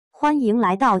欢迎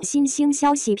来到新星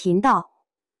消息频道，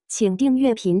请订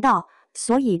阅频道，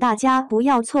所以大家不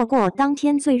要错过当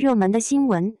天最热门的新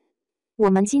闻。我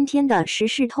们今天的时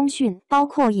事通讯包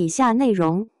括以下内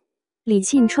容：李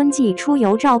沁春季出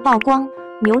游照曝光，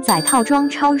牛仔套装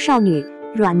超少女，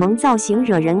软萌造型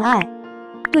惹人爱。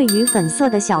对于粉色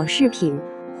的小饰品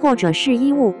或者是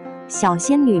衣物，小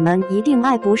仙女们一定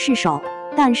爱不释手，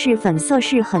但是粉色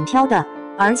是很挑的，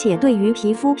而且对于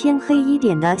皮肤偏黑一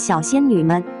点的小仙女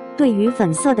们，对于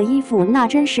粉色的衣服那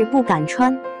真是不敢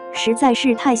穿，实在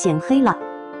是太显黑了。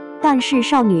但是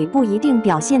少女不一定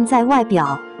表现在外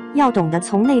表，要懂得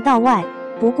从内到外，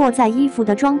不过在衣服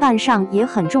的装扮上也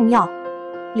很重要。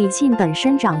李沁本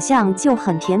身长相就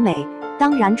很甜美，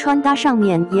当然穿搭上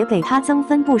面也给她增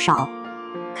分不少。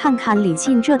看看李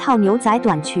沁这套牛仔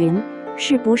短裙，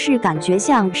是不是感觉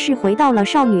像是回到了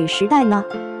少女时代呢？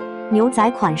牛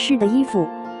仔款式的衣服，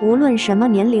无论什么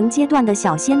年龄阶段的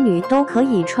小仙女都可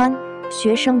以穿，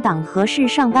学生党和是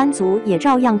上班族也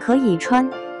照样可以穿。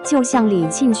就像李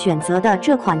沁选择的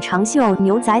这款长袖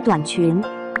牛仔短裙，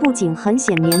不仅很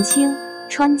显年轻，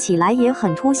穿起来也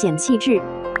很凸显气质。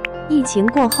疫情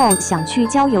过后想去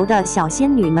郊游的小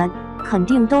仙女们，肯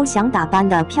定都想打扮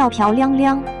得漂漂亮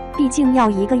亮，毕竟要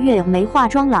1个月没化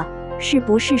妆了，是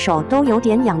不是手都有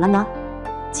点痒了呢？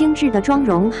精致的妆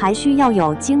容还需要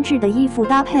有精致的衣服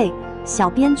搭配，小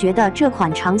编觉得这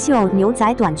款长袖牛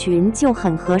仔短裙就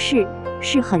很合适，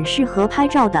是很适合拍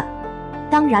照的。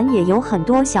当然也有很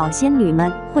多小仙女们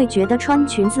会觉得穿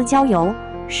裙子郊游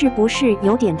是不是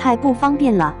有点太不方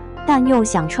便了，但又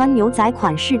想穿牛仔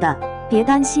款式的，别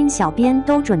担心，小编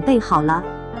都准备好了。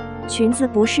裙子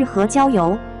不适合郊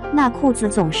游，那裤子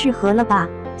总适合了吧？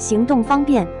行动方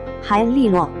便还利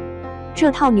落。这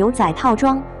套牛仔套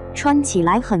装穿起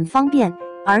来很方便，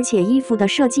而且衣服的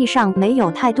设计上没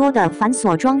有太多的繁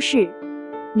琐装饰。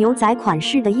牛仔款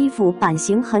式的衣服版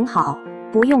型很好，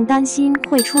不用担心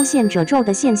会出现褶皱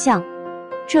的现象。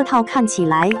这套看起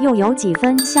来又有几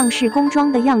分像是工装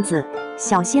的样子，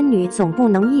小仙女总不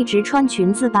能一直穿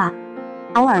裙子吧？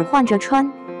偶尔换着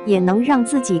穿，也能让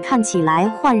自己看起来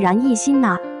焕然一新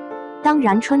呐。当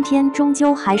然春天终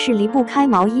究还是离不开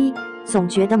毛衣，总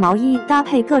觉得毛衣搭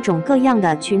配各种各样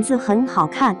的裙子很好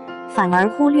看，反而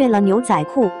忽略了牛仔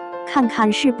裤，看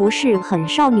看是不是很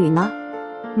少女呢？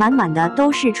满满的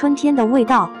都是春天的味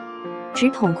道。直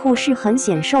筒裤是很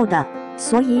显瘦的，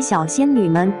所以小仙女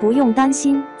们不用担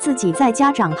心自己在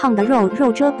家长胖的肉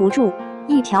遮不住，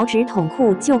一条直筒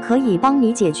裤就可以帮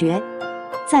你解决。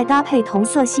再搭配同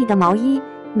色系的毛衣，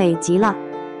美极了。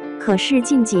可是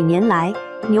近几年来，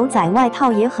牛仔外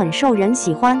套也很受人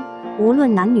喜欢，无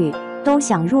论男女都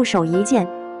想入手一件，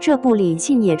这不李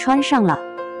沁也穿上了。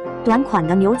短款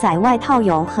的牛仔外套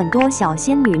有很多小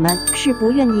仙女们是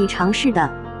不愿意尝试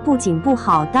的，不仅不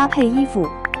好搭配衣服，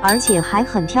而且还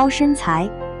很挑身材，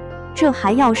这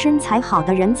还要身材好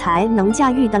的人才能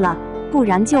驾驭的了，不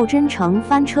然就真成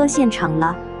翻车现场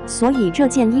了。所以这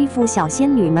件衣服小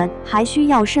仙女们还需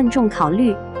要慎重考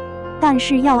虑。但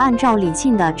是要按照李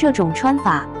沁的这种穿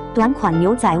法，短款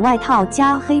牛仔外套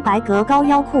加黑白格高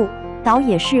腰裤，倒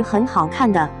也是很好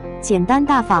看的，简单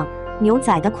大方。牛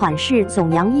仔的款式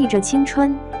总洋溢着青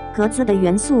春，格子的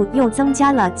元素又增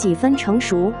加了几分成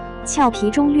熟，俏皮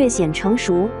中略显成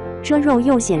熟，遮肉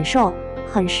又显瘦，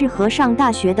很适合上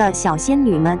大学的小仙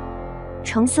女们。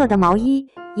橙色的毛衣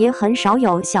也很少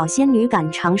有小仙女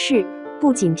敢尝试，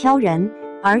不仅挑人，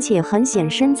而且很显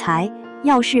身材，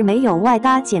要是没有外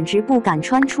搭简直不敢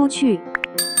穿出去。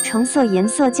橙色颜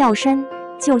色较深，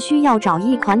就需要找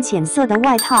一款浅色的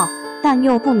外套，但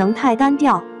又不能太单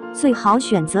调，最好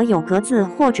选择有格子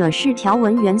或者是条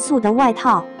纹元素的外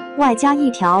套，外加一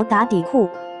条打底裤，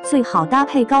最好搭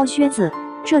配高靴子，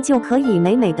这就可以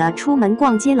美美的出门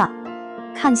逛街了。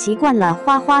看习惯了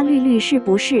花花绿绿，是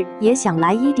不是也想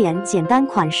来一点简单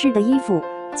款式的衣服，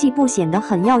既不显得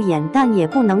很耀眼，但也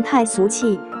不能太俗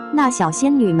气？那小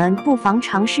仙女们不妨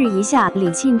尝试一下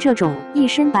李沁这种一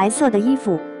身白色的衣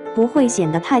服，不会显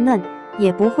得太嫩，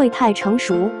也不会太成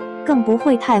熟，更不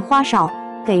会太花哨，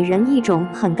给人一种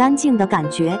很干净的感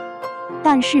觉。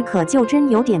但是可就真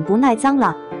有点不耐脏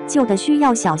了，旧的需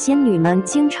要小仙女们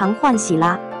经常换洗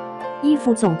啦。衣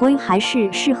服总归还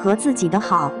是适合自己的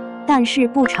好，但是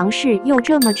不尝试又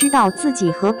这么知道自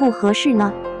己合不合适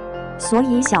呢？所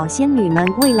以小仙女们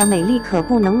为了美丽可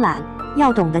不能懒，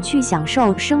要懂得去享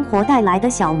受生活带来的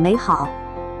小美好。